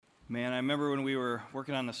Man, I remember when we were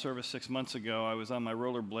working on the service 6 months ago, I was on my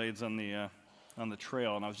rollerblades on the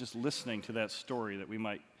trail, and I was just listening to that story that we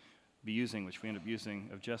might be using, which we ended up using,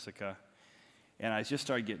 of Jessica. And I just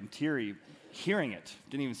started getting teary hearing it.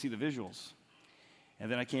 Didn't even see the visuals. And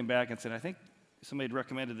then I came back and said, I think somebody had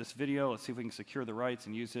recommended this video. Let's see if we can secure the rights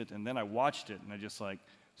and use it. And then I watched it, and I just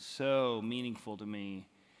so meaningful to me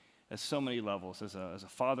at so many levels, as a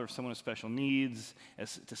father of someone with special needs,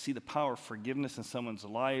 as to see the power of forgiveness in someone's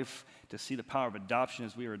life, to see the power of adoption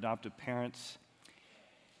as we are adoptive parents.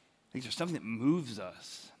 I think there's something that moves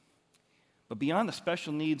us. But beyond the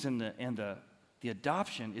special needs and the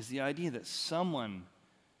adoption is the idea that someone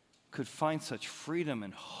could find such freedom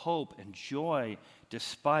and hope and joy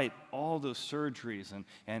despite all those surgeries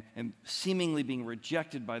and seemingly being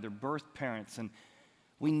rejected by their birth parents. And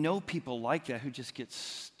we know people like that who just get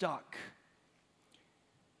stuck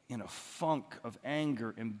in a funk of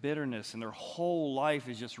anger and bitterness, and their whole life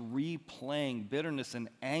is just replaying bitterness and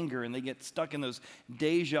anger, and they get stuck in those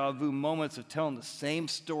deja vu moments of telling the same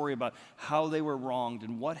story about how they were wronged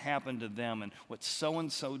and what happened to them and what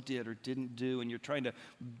so-and-so did or didn't do, and you're trying to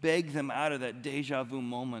beg them out of that deja vu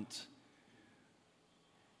moment.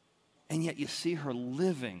 And yet you see her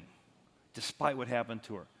living despite what happened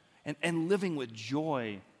to her. And living with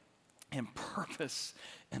joy and purpose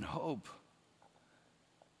and hope.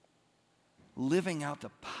 Living out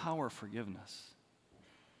the power of forgiveness.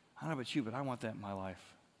 I don't know about you, but I want that in my life.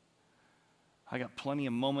 I got plenty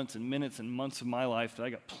of moments and minutes and months of my life that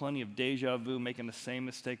I got plenty of deja vu, making the same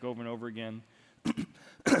mistake over and over again,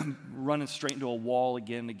 running straight into a wall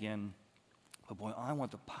again and again. But boy, I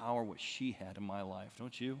want the power what she had in my life,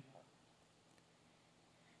 don't you?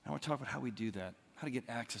 I want to talk about how we do that. How to get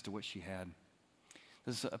access to what she had.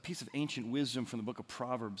 There's a piece of ancient wisdom from the book of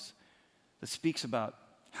Proverbs that speaks about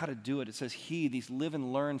how to do it. It says, these live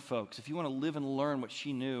and learn folks, if you want to live and learn what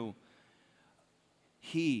she knew,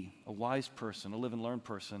 a wise person, a live and learn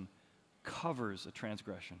person, covers a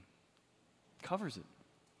transgression. Covers it.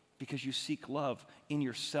 Because you seek love in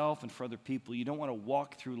yourself and for other people. You don't want to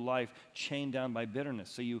walk through life chained down by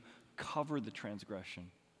bitterness. So you cover the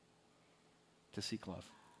transgression to seek love.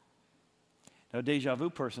 Now, a deja vu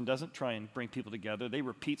person doesn't try and bring people together. They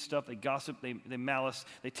repeat stuff, they gossip, they malice,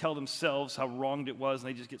 they tell themselves how wronged it was, and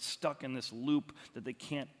they just get stuck in this loop that they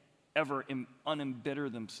can't ever unembitter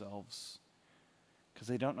themselves because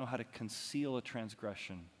they don't know how to conceal a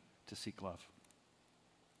transgression to seek love.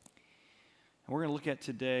 And we're going to look at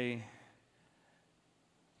today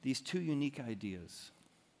these two unique ideas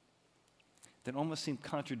that almost seem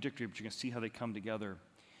contradictory, but you're going to see how they come together.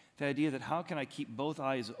 The idea that how can I keep both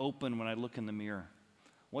eyes open when I look in the mirror?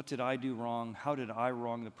 What did I do wrong? How did I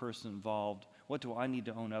wrong the person involved? What do I need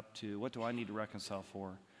to own up to? What do I need to reconcile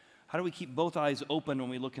for? How do we keep both eyes open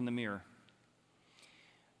when we look in the mirror?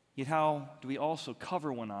 Yet how do we also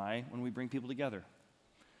cover one eye when we bring people together?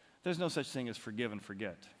 There's no such thing as forgive and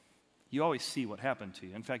forget. You always see what happened to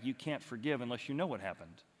you. In fact, you can't forgive unless you know what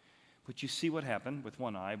happened. But you see what happened with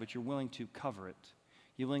one eye, but you're willing to cover it.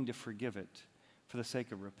 You're willing to forgive it. For the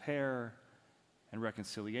sake of repair and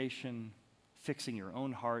reconciliation, fixing your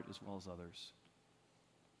own heart as well as others.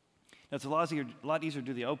 Now, it's a lot easier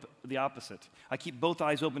to do the opposite. I keep both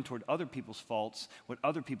eyes open toward other people's faults, what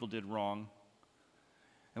other people did wrong.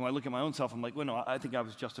 And when I look at my own self, I'm like, well, no, I think I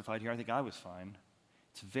was justified here. I think I was fine.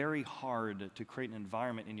 It's very hard to create an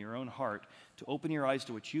environment in your own heart to open your eyes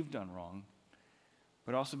to what you've done wrong,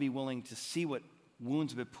 but also be willing to see what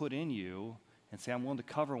wounds have been put in you and say, I'm willing to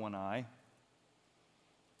cover one eye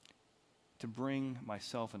to bring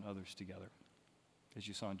myself and others together, as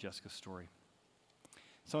you saw in Jessica's story.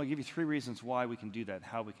 So I'll give you 3 reasons why we can do that,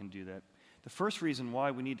 how we can do that. The first reason why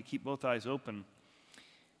we need to keep both eyes open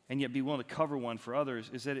and yet be willing to cover one for others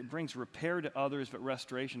is that it brings repair to others but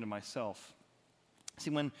restoration to myself. See,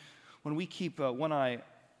 when we keep one eye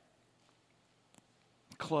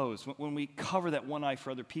closed, when we cover that one eye for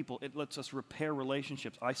other people, it lets us repair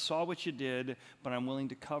relationships. I saw what you did, but I'm willing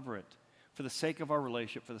to cover it. For the sake of our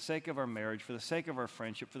relationship, for the sake of our marriage, for the sake of our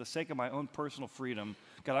friendship, for the sake of my own personal freedom,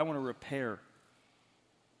 God, I want to repair.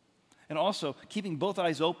 And also, keeping both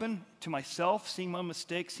eyes open to myself, seeing my own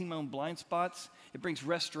mistakes, seeing my own blind spots, it brings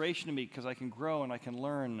restoration to me because I can grow and I can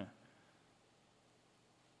learn.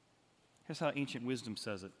 Here's how ancient wisdom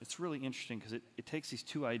says it. It's really interesting because it takes these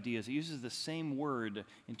two ideas. It uses the same word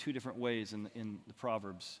in 2 different ways in the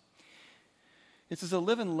Proverbs. It says a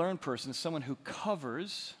live and learn person is someone who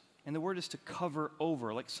covers. And the word is to cover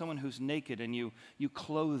over, like someone who's naked and you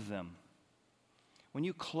clothe them. When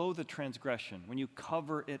you clothe a transgression, when you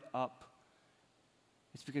cover it up,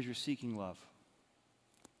 it's because you're seeking love.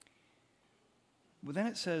 But then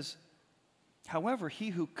it says However, he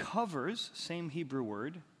who covers, same Hebrew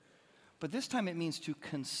word, but this time it means to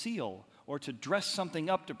conceal or to dress something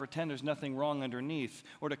up to pretend there's nothing wrong underneath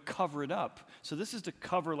or to cover it up. So this is to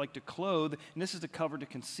cover like to clothe, and this is to cover to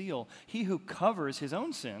conceal. He who covers his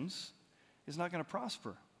own sins is not going to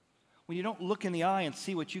prosper. When you don't look in the eye and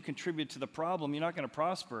see what you contribute to the problem, you're not going to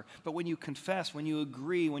prosper. But when you confess, when you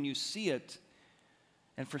agree, when you see it,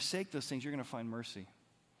 and forsake those things, you're going to find mercy.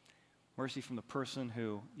 Mercy from the person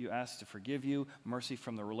who you asked to forgive you, mercy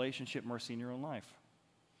from the relationship, mercy in your own life.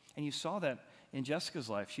 And you saw that in Jessica's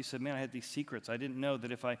life. She said, man, I had these secrets. I didn't know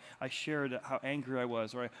that if I shared how angry I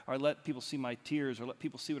was, or I let people see my tears, or let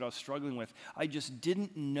people see what I was struggling with, I just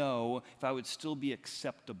didn't know if I would still be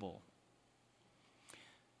acceptable.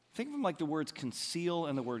 Think of them like the words conceal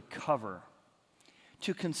and the word cover.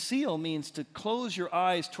 To conceal means to close your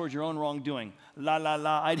eyes towards your own wrongdoing. La, la,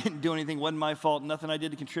 la, I didn't do anything, wasn't my fault, nothing I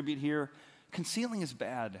did to contribute here. Concealing is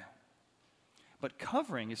bad. But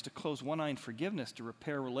covering is to close one eye in forgiveness, to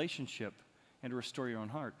repair a relationship, and to restore your own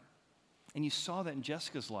heart. And you saw that in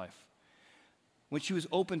Jessica's life. When she was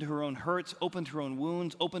open to her own hurts, open to her own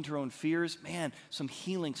wounds, open to her own fears, man, some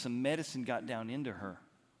healing, some medicine got down into her.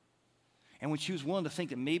 And when she was willing to think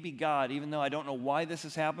that maybe God, even though I don't know why this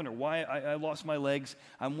has happened or why I lost my legs,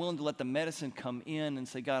 I'm willing to let the medicine come in and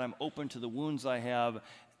say, God, I'm open to the wounds I have,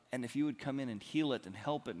 and if you would come in and heal it and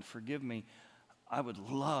help it and forgive me, I would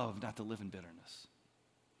love not to live in bitterness.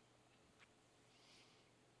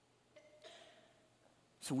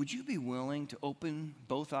 So would you be willing to open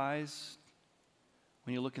both eyes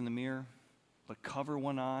when you look in the mirror, but cover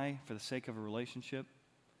one eye for the sake of a relationship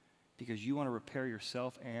because you want to repair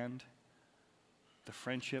yourself and the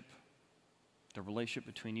friendship, the relationship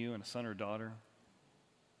between you and a son or daughter,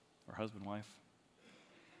 or husband, wife?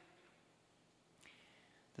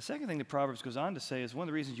 The second thing that Proverbs goes on to say is one of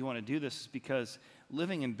the reasons you want to do this is because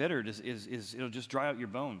living embittered is it'll just dry out your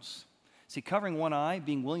bones. See, covering one eye,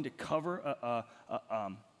 being willing to cover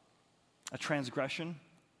a transgression,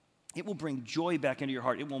 it will bring joy back into your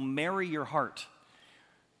heart. It will marry your heart.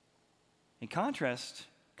 In contrast,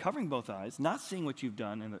 covering both eyes, not seeing what you've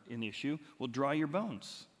done in the issue, will dry your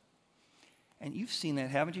bones. And you've seen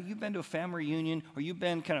that, haven't you? You've been to a family reunion, or you've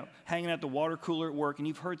been kind of hanging at the water cooler at work, and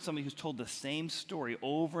you've heard somebody who's told the same story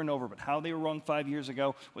over and over about how they were wrong 5 years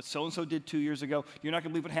ago, what so-and-so did 2 years ago. You're not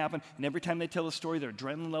going to believe what happened. And every time they tell the story, their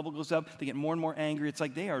adrenaline level goes up. They get more and more angry. It's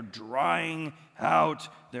like they are drying out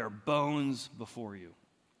their bones before you.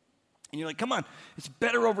 And you're like, come on, it's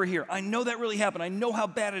better over here. I know that really happened. I know how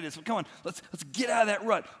bad it is. But come on, let's get out of that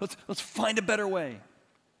rut. Let's find a better way.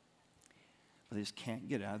 But they just can't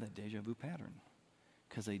get out of that deja vu pattern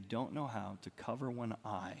because they don't know how to cover one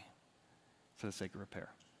eye for the sake of repair.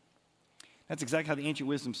 That's exactly how the ancient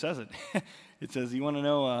wisdom says it. It says, you want to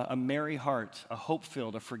know a merry heart, a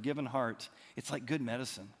hope-filled, a forgiven heart. It's like good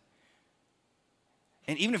medicine.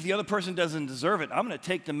 And even if the other person doesn't deserve it, I'm going to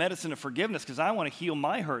take the medicine of forgiveness because I want to heal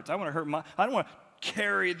my hurts. I don't want to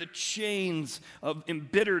carry the chains of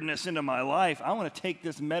embitteredness into my life. I want to take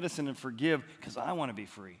this medicine and forgive because I want to be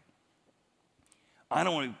free. I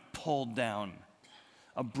don't want to be pulled down.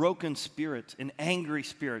 A broken spirit, an angry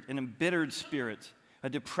spirit, an embittered spirit, a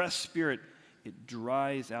depressed spirit, it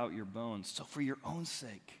dries out your bones. So for your own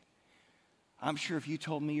sake, I'm sure if you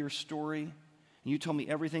told me your story, and you told me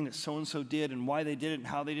everything that so-and-so did and why they did it and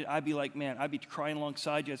how they did it, I'd be like, man, I'd be crying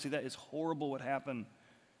alongside you. I'd say, that is horrible what happened.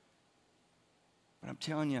 But I'm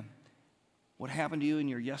telling you, what happened to you in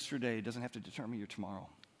your yesterday doesn't have to determine your tomorrow.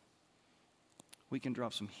 We can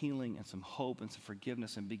drop some healing and some hope and some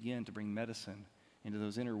forgiveness and begin to bring medicine into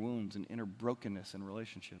those inner wounds and inner brokenness in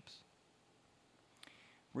relationships.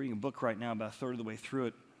 I'm reading a book right now, about a third of the way through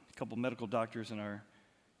it. A couple medical doctors in our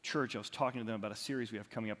church, I was talking to them about a series we have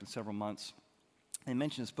coming up in several months. They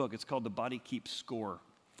mentioned this book. It's called The Body Keeps Score.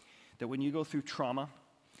 That when you go through trauma,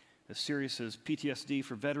 as serious as PTSD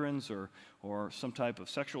for veterans or some type of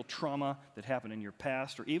sexual trauma that happened in your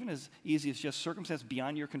past, or even as easy as just circumstance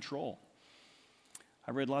beyond your control.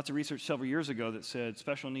 I read lots of research several years ago that said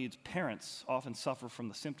special needs parents often suffer from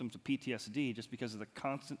the symptoms of PTSD just because of the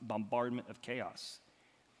constant bombardment of chaos.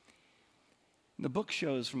 The book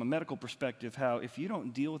shows from a medical perspective how if you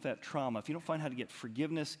don't deal with that trauma, if you don't find how to get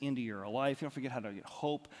forgiveness into your life, you don't forget how to get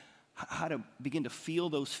hope, how to begin to feel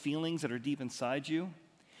those feelings that are deep inside you,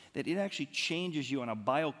 that it actually changes you on a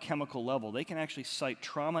biochemical level. They can actually cite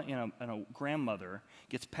trauma in a grandmother,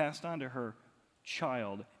 gets passed on to her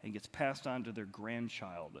child, and gets passed on to their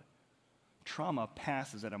grandchild. Trauma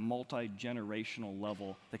passes at a multi-generational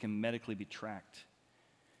level that can medically be tracked.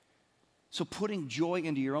 So putting joy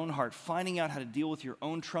into your own heart, finding out how to deal with your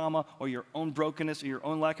own trauma or your own brokenness or your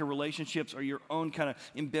own lack of relationships or your own kind of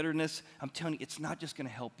embitterness, I'm telling you, it's not just going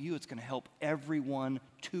to help you, it's going to help everyone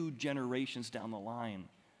 2 generations down the line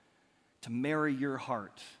to marry your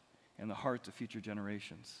heart and the hearts of future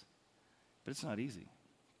generations. But it's not easy.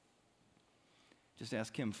 Just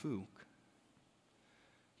ask Kim Phuc.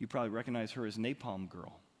 You probably recognize her as Napalm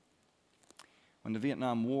Girl. When the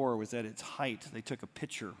Vietnam War was at its height, they took a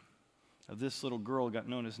picture of this little girl, got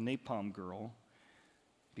known as Napalm Girl,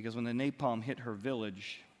 because when the napalm hit her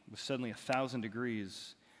village, it was suddenly 1,000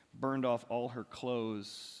 degrees, burned off all her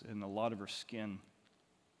clothes and a lot of her skin.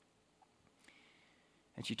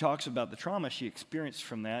 And she talks about the trauma she experienced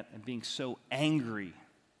from that and being so angry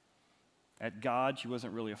at God. She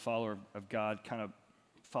wasn't really a follower of God, kind of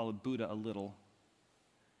followed Buddha a little.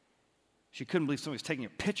 She couldn't believe somebody was taking a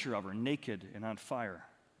picture of her naked and on fire,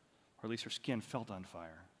 or at least her skin felt on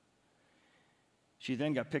fire. She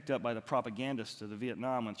then got picked up by the propagandists of the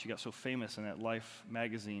Vietnam when she got so famous in that Life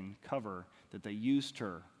magazine cover that they used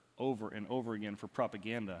her over and over again for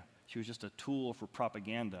propaganda. She was just a tool for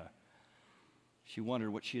propaganda. She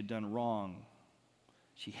wondered what she had done wrong.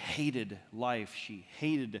 She hated life. She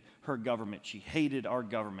hated her government. She hated our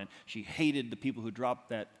government. She hated the people who dropped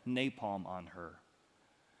that napalm on her.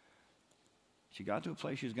 She got to a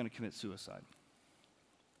place she was going to commit suicide.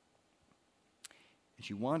 And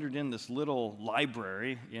she wandered in this little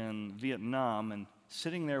library in Vietnam, and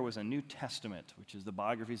sitting there was a New Testament, which is the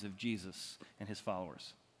biographies of Jesus and his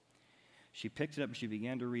followers. She picked it up and she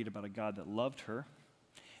began to read about a God that loved her,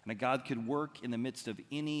 and a God could work in the midst of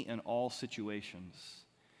any and all situations.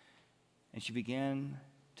 And she began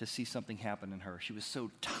to see something happen in her. She was so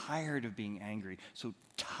tired of being angry, so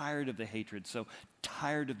tired of the hatred, so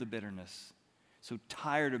tired of the bitterness, so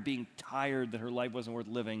tired of being tired that her life wasn't worth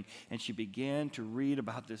living. And she began to read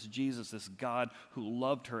about this Jesus, this God who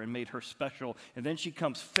loved her and made her special. And then she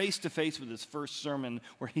comes face to face with his first sermon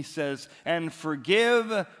where he says, "And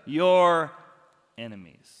forgive your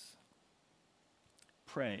enemies.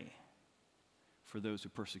 Pray for those who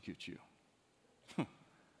persecute you."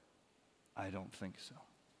 I don't think so.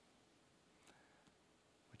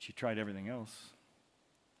 But she tried everything else.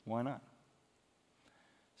 Why not?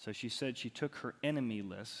 So she said she took her enemy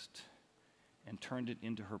list and turned it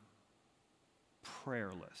into her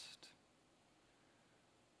prayer list.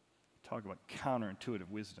 Talk about counterintuitive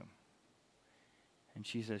wisdom. And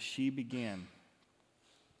she says she began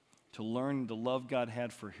to learn the love God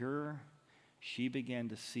had for her. She began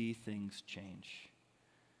to see things change.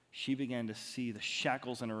 She began to see the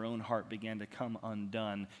shackles in her own heart began to come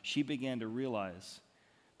undone. She began to realize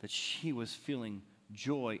that she was feeling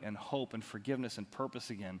joy and hope and forgiveness and purpose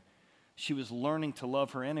again. She was learning to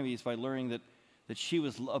love her enemies by learning that she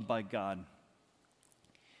was loved by God.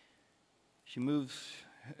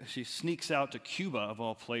 She sneaks out to Cuba, of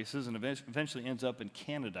all places, and eventually ends up in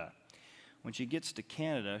Canada. When she gets to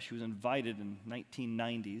Canada, she was invited in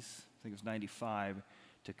 1990s, I think it was 95,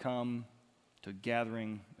 to come to a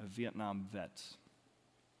gathering of Vietnam vets.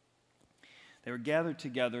 They were gathered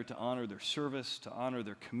together to honor their service, to honor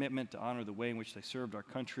their commitment, to honor the way in which they served our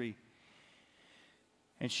country.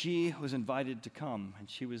 And she was invited to come, and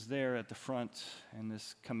she was there at the front, and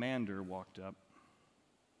this commander walked up,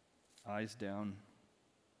 eyes down.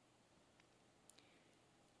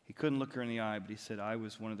 He couldn't look her in the eye, but he said, "I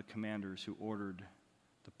was one of the commanders who ordered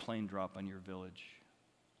the plane drop on your village."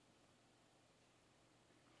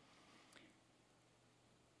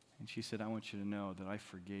 And she said, "I want you to know that I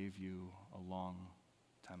forgave you a long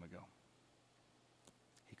time ago."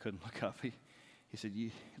 He couldn't look up. He said,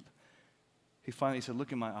 he finally said,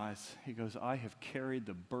 "Look in my eyes." He goes, "I have carried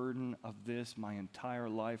the burden of this my entire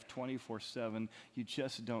life, 24/7. You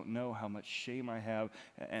just don't know how much shame I have,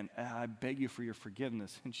 and I beg you for your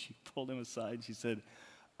forgiveness." And she pulled him aside. And she said,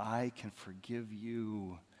 "I can forgive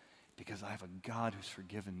you because I have a God who's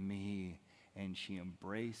forgiven me." And she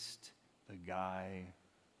embraced the guy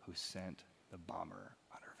who sent the bomber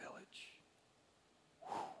on her village.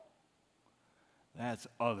 Whew. That's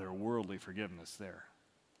otherworldly forgiveness there.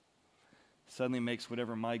 Suddenly makes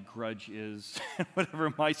whatever my grudge is, whatever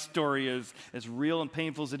my story is, as real and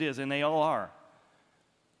painful as it is, and they all are.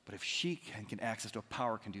 But if she can get access to a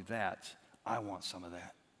power can do that, I want some of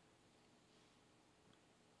that.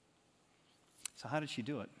 So how did she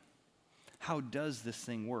do it? How does this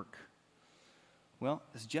thing work? Well,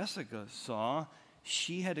 as Jessica saw,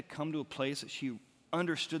 she had to come to a place that she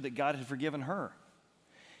understood that God had forgiven her.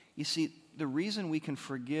 You see, the reason we can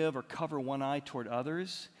forgive or cover one eye toward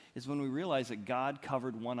others is when we realize that God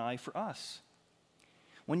covered one eye for us.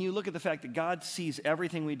 When you look at the fact that God sees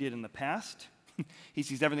everything we did in the past, He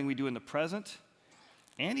sees everything we do in the present,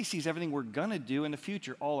 and he sees everything we're going to do in the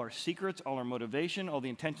future, all our secrets, all our motivation, all the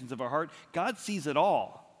intentions of our heart. God sees it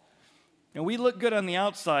all. And we look good on the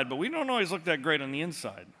outside, but we don't always look that great on the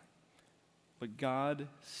inside. But God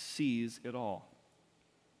sees it all.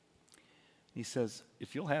 He says,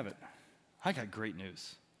 if you'll have it, I got great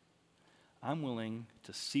news. I'm willing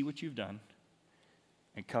to see what you've done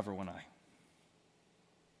and cover one eye.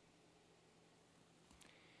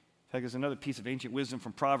 In fact, there's another piece of ancient wisdom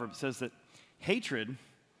from Proverbs that says that hatred,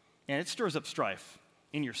 and it stirs up strife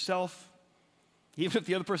in yourself. Even if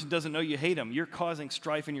the other person doesn't know you hate them, you're causing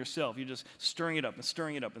strife in yourself. You're just stirring it up and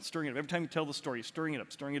stirring it up and stirring it up. Every time you tell the story, you're stirring it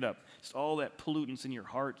up, stirring it up. It's all that pollutants in your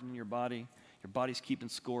heart and in your body. Your body's keeping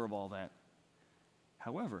score of all that.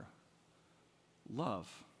 However, love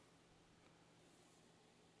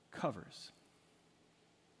covers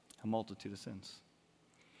a multitude of sins.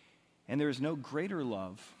 And there is no greater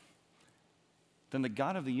love than the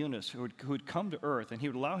God of the universe who would come to earth, and he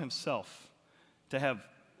would allow himself to have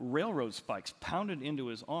railroad spikes pounded into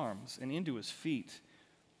his arms and into his feet,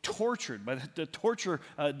 tortured by the torture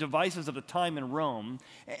devices of the time in Rome.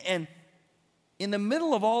 And in the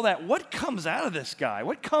middle of all that, what comes out of this guy?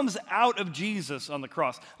 What comes out of Jesus on the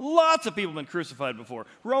cross? Lots of people have been crucified before.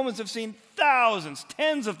 Romans have seen thousands,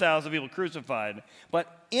 tens of thousands of people crucified.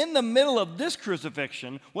 But in the middle of this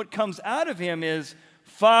crucifixion, what comes out of him is,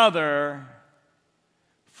 Father,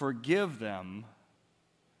 forgive them.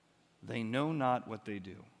 They know not what they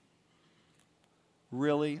do.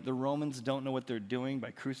 Really? The Romans don't know what they're doing by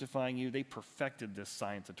crucifying you? They perfected this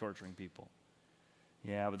science of torturing people.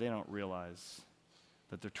 Yeah, but they don't realize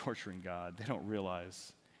that they're torturing God. They don't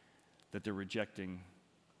realize that they're rejecting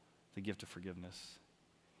the gift of forgiveness.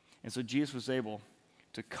 And so Jesus was able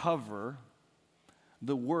to cover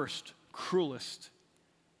the worst, cruelest.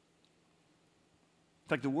 In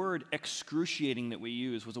fact, the word excruciating that we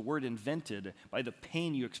use was a word invented by the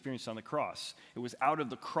pain you experienced on the cross. It was out of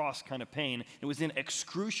the cross kind of pain. It was in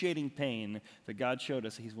excruciating pain that God showed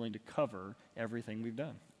us that he's willing to cover everything we've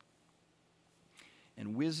done.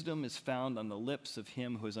 And wisdom is found on the lips of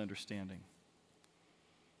him who is understanding.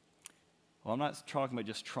 Well, I'm not talking about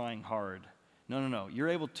just trying hard. No. You're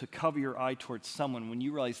able to cover your eye towards someone when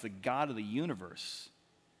you realize the God of the universe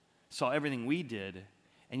saw everything we did,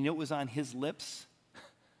 and you know what was on his lips?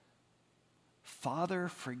 Father,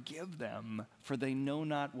 forgive them, for they know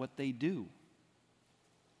not what they do.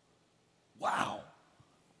 Wow.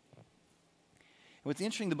 What's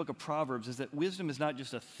interesting in the book of Proverbs is that wisdom is not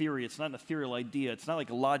just a theory. It's not an ethereal idea. It's not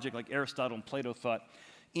like logic like Aristotle and Plato thought.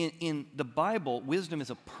 In the Bible, wisdom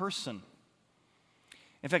is a person.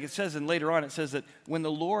 In fact, it says, and later on, it says that when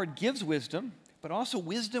the Lord gives wisdom, but also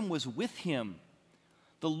wisdom was with him.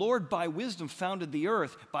 The Lord by wisdom founded the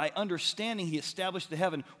earth. By understanding, he established the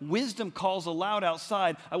heaven. Wisdom calls aloud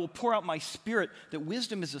outside, I will pour out my spirit. That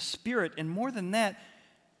wisdom is a spirit. And more than that,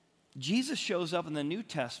 Jesus shows up in the New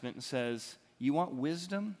Testament and says, you want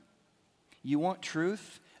wisdom? You want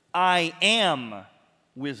truth? I am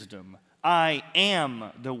wisdom. I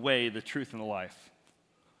am the way, the truth, and the life.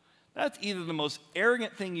 That's either the most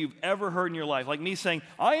arrogant thing you've ever heard in your life, like me saying,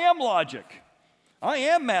 I am logic. I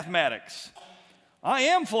am mathematics. I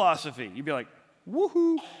am philosophy. You'd be like,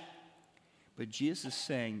 woohoo. But Jesus is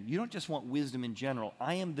saying, you don't just want wisdom in general.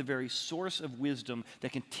 I am the very source of wisdom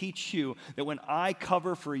that can teach you that when I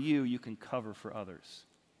cover for you, you can cover for others.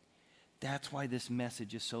 That's why this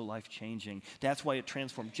message is so life-changing. That's why it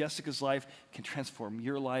transformed Jessica's life, can transform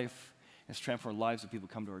your life, and it's transformed lives of people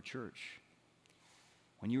who come to our church.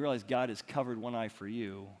 When you realize God has covered one eye for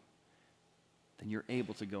you, then you're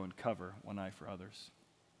able to go and cover one eye for others.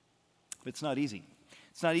 But it's not easy.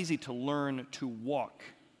 It's not easy to learn to walk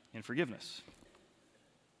in forgiveness.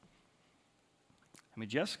 I mean,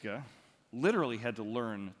 Jessica literally had to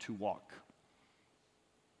learn to walk.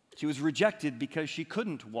 She was rejected because she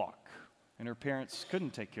couldn't walk, and her parents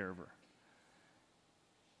couldn't take care of her.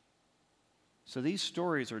 So these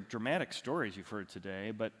stories are dramatic stories you've heard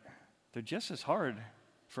today, but they're just as hard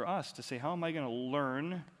for us to say, how am I going to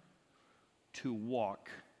learn to walk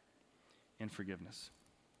in forgiveness?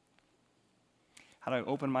 How do I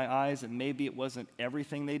open my eyes that maybe it wasn't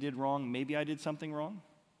everything they did wrong, maybe I did something wrong?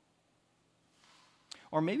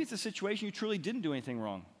 Or maybe it's a situation you truly didn't do anything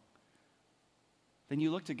wrong. Then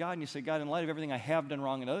you look to God and you say, God, in light of everything I have done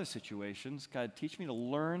wrong in other situations, God, teach me to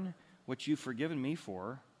learn what you've forgiven me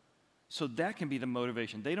for, so that can be the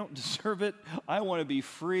motivation. They don't deserve it. I want to be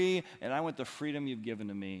free, and I want the freedom you've given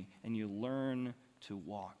to me. And you learn to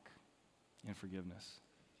walk in forgiveness.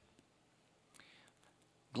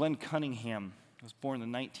 Glenn Cunningham was born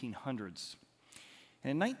in the 1900s.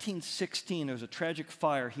 And in 1916, there was a tragic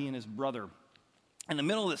fire he and his brother In the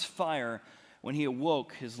middle of this fire, when he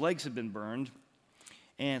awoke, his legs had been burned,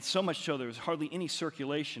 and so much so there was hardly any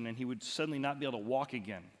circulation, and he would suddenly not be able to walk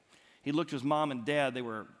again. He looked to his mom and dad. They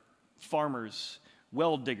were farmers,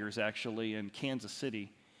 well diggers actually, in Kansas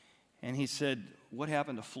City. And he said, "What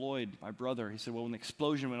happened to Floyd, my brother?" He said, "Well, when the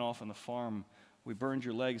explosion went off on the farm, we burned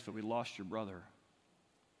your legs, but we lost your brother."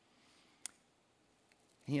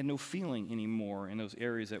 He had no feeling anymore in those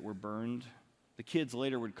areas that were burned. The kids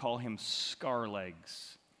later would call him Scar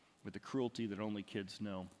Legs, with the cruelty that only kids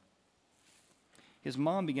know. His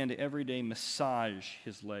mom began to every day massage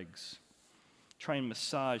his legs, try and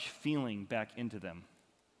massage feeling back into them.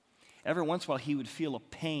 Every once in a while, he would feel a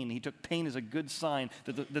pain. He took pain as a good sign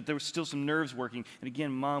that there was still some nerves working. And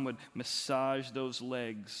again, Mom would massage those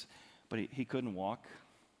legs, but he couldn't walk.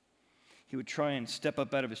 He would try and step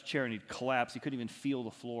up out of his chair, and he'd collapse. He couldn't even feel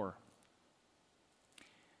the floor.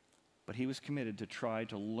 But he was committed to try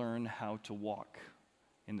to learn how to walk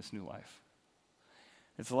in this new life.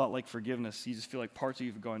 It's a lot like forgiveness. You just feel like parts of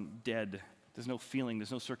you have gone dead. There's no feeling,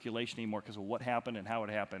 there's no circulation anymore because of what happened and how it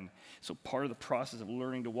happened. So part of the process of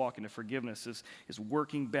learning to walk into forgiveness is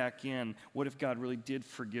working back in. What if God really did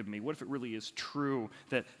forgive me? What if it really is true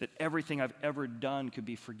that everything I've ever done could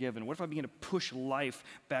be forgiven? What if I begin to push life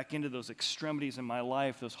back into those extremities in my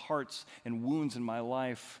life, those hearts and wounds in my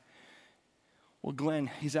life? Well, Glenn,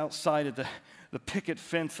 he's outside at the picket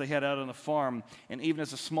fence they had out on the farm, and even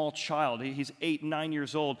as a small child, he's 8, 9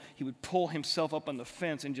 years old, he would pull himself up on the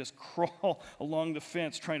fence and just crawl along the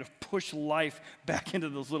fence, trying to push life back into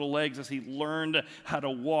those little legs as he learned how to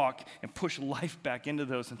walk and push life back into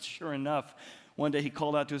those. And sure enough, one day he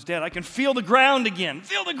called out to his dad, "I can feel the ground again.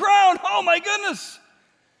 Feel the ground! Oh my goodness!"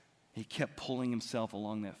 He kept pulling himself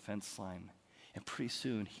along that fence line, and pretty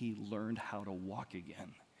soon he learned how to walk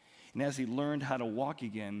again. And as he learned how to walk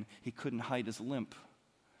again, he couldn't hide his limp.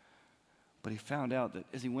 But he found out that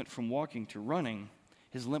as he went from walking to running,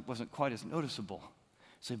 his limp wasn't quite as noticeable.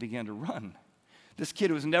 So he began to run. This kid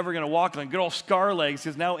who was never going to walk on good old Scar Legs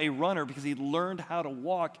is now a runner because he learned how to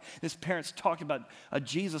walk. His parents talked about a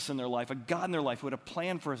Jesus in their life, a God in their life who had a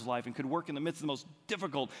plan for his life and could work in the midst of the most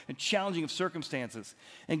difficult and challenging of circumstances.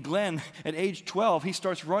 And Glenn, at age 12, he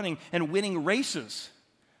starts running and winning races.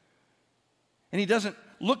 And he doesn't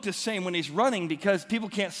look the same when he's running because people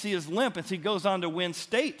can't see his limp, and so he goes on to win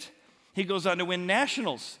state. He goes on to win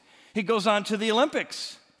nationals. He goes on to the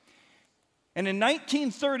Olympics. And in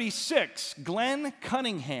 1936, Glenn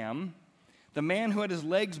Cunningham, the man who had his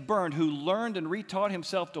legs burned, who learned and retaught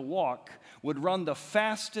himself to walk, would run the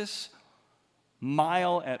fastest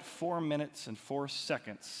mile at 4 minutes and 4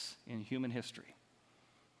 seconds in human history.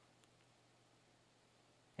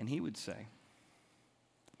 And he would say,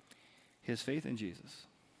 his faith in Jesus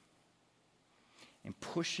and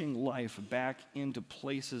pushing life back into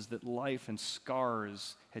places that life and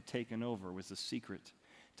scars had taken over was the secret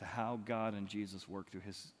to how God and Jesus worked through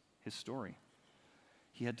his story.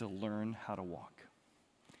 He had to learn how to walk.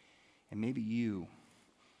 And maybe you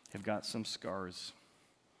have got some scars,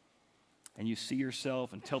 and you see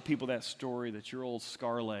yourself and tell people that story that you're old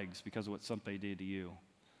Scar Legs because of what somebody did to you.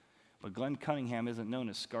 But Glenn Cunningham isn't known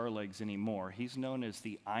as Scar Legs anymore. He's known as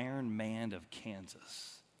the Iron Man of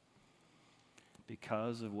Kansas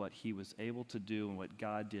because of what he was able to do and what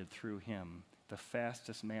God did through him, the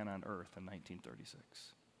fastest man on earth in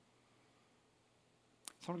 1936.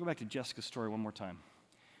 So I want to go back to Jessica's story one more time.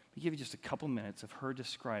 We give you just a couple minutes of her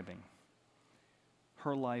describing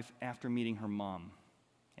her life after meeting her mom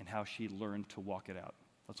and how she learned to walk it out.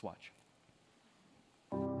 Let's watch.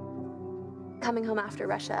 Coming home after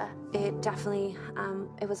Russia, it definitely,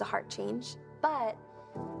 it was a heart change, but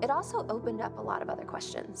it also opened up a lot of other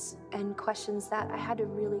questions, and questions that I had to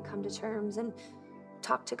really come to terms and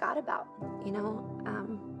talk to God about,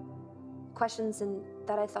 questions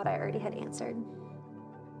that I thought I already had answered.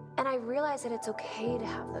 And I realized that it's okay to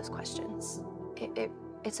have those questions.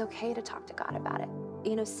 It's okay to talk to God about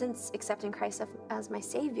it. Since accepting Christ as my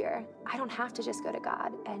Savior, I don't have to just go to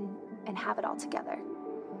God and have it all together.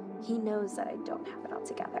 He knows that I don't have it all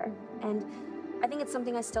together. And I think it's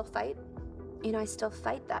something I still fight. I still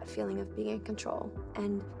fight that feeling of being in control.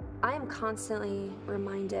 And I am constantly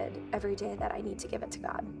reminded every day that I need to give it to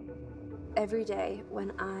God. Every day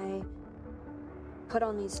when I put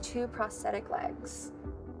on these 2 prosthetic legs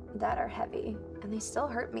that are heavy, and they still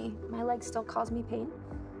hurt me. My legs still cause me pain.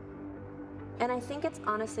 And I think it's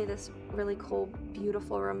honestly this really cool,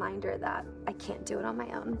 beautiful reminder that I can't do it on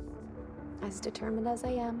my own. As determined as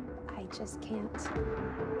I am, I just can't.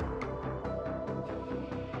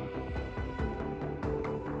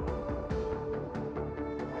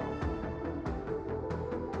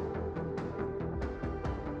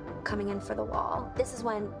 coming in for the wall. This is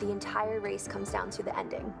when the entire race comes down to the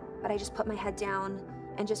ending. But I just put my head down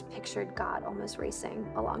and just pictured God almost racing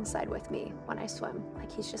alongside with me when I swim, like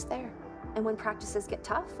he's just there. And when practices get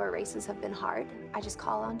tough or races have been hard, I just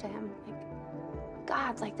call on to him, like,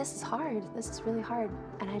 God, like, this is hard. This is really hard.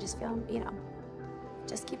 And I just feel,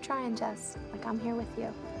 just keep trying, Jess. Like, I'm here with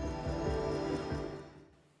you.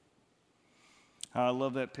 I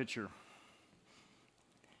love that picture.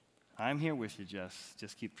 I'm here with you, Jess.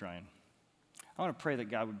 Just keep trying. I want to pray that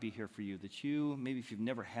God would be here for you, that you, maybe if you've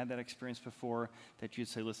never had that experience before, that you'd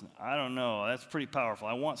say, listen, I don't know, that's pretty powerful.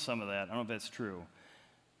 I want some of that. I don't know if that's true.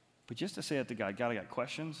 But just to say that to God, God, I got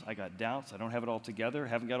questions, I got doubts, I don't have it all together,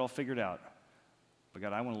 haven't got it all figured out. But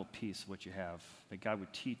God, I want a little piece of what you have, that God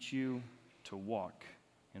would teach you to walk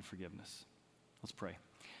in forgiveness. Let's pray.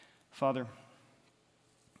 Father,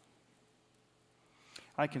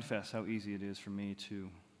 I confess how easy it is for me to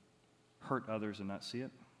hurt others and not see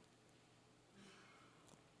it.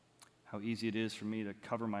 How easy it is for me to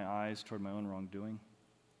cover my eyes toward my own wrongdoing.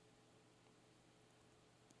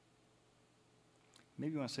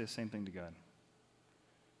 Maybe you want to say the same thing to God.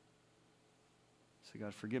 Say,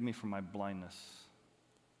 God, forgive me for my blindness,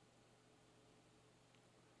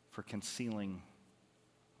 for concealing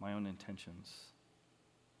my own intentions.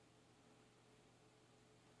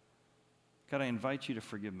 God, I invite you to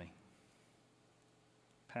forgive me,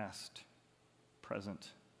 past, present,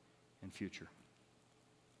 and future.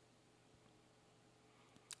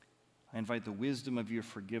 I invite the wisdom of your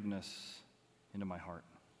forgiveness into my heart.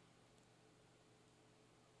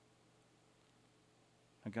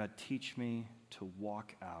 Now, God, teach me to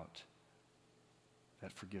walk out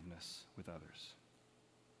that forgiveness with others.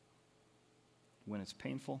 When it's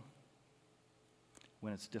painful,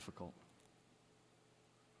 when it's difficult,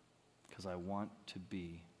 because I want to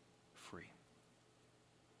be free.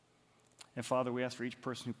 And Father, we ask for each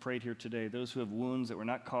person who prayed here today, those who have wounds that were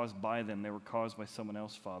not caused by them, they were caused by someone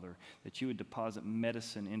else, Father, that you would deposit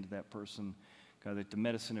medicine into that person, God, that the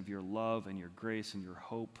medicine of your love and your grace and your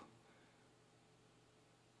hope,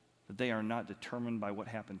 that they are not determined by what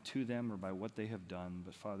happened to them or by what they have done,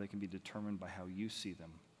 but Father, they can be determined by how you see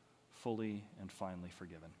them, fully and finally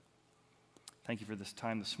forgiven. Thank you for this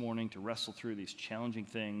time this morning to wrestle through these challenging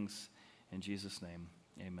things. In Jesus' name,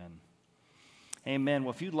 amen. Amen.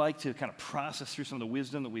 Well, if you'd like to kind of process through some of the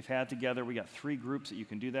wisdom that we've had together, we got 3 groups that you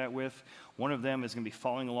can do that with. One of them is going to be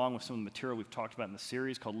following along with some of the material we've talked about in the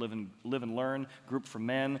series called Live and Learn, Group for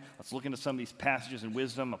Men. Let's look into some of these passages and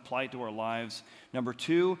wisdom, apply it to our lives. Number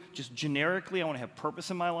 2, just generically, I want to have purpose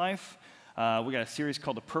in my life. We got a series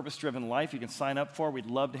called The Purpose-Driven Life you can sign up for. We'd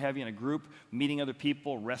love to have you in a group, meeting other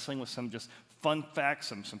people, wrestling with some just fun facts,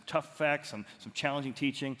 some tough facts, some challenging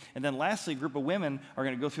teaching. And then lastly, a group of women are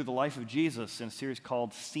going to go through the life of Jesus in a series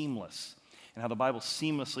called Seamless, and how the Bible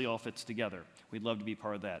seamlessly all fits together. We'd love to be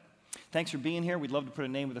part of that. Thanks for being here. We'd love to put a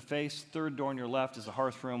name with a face. 3rd door on your left is the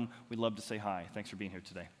hearth room. We'd love to say hi. Thanks for being here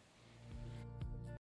today.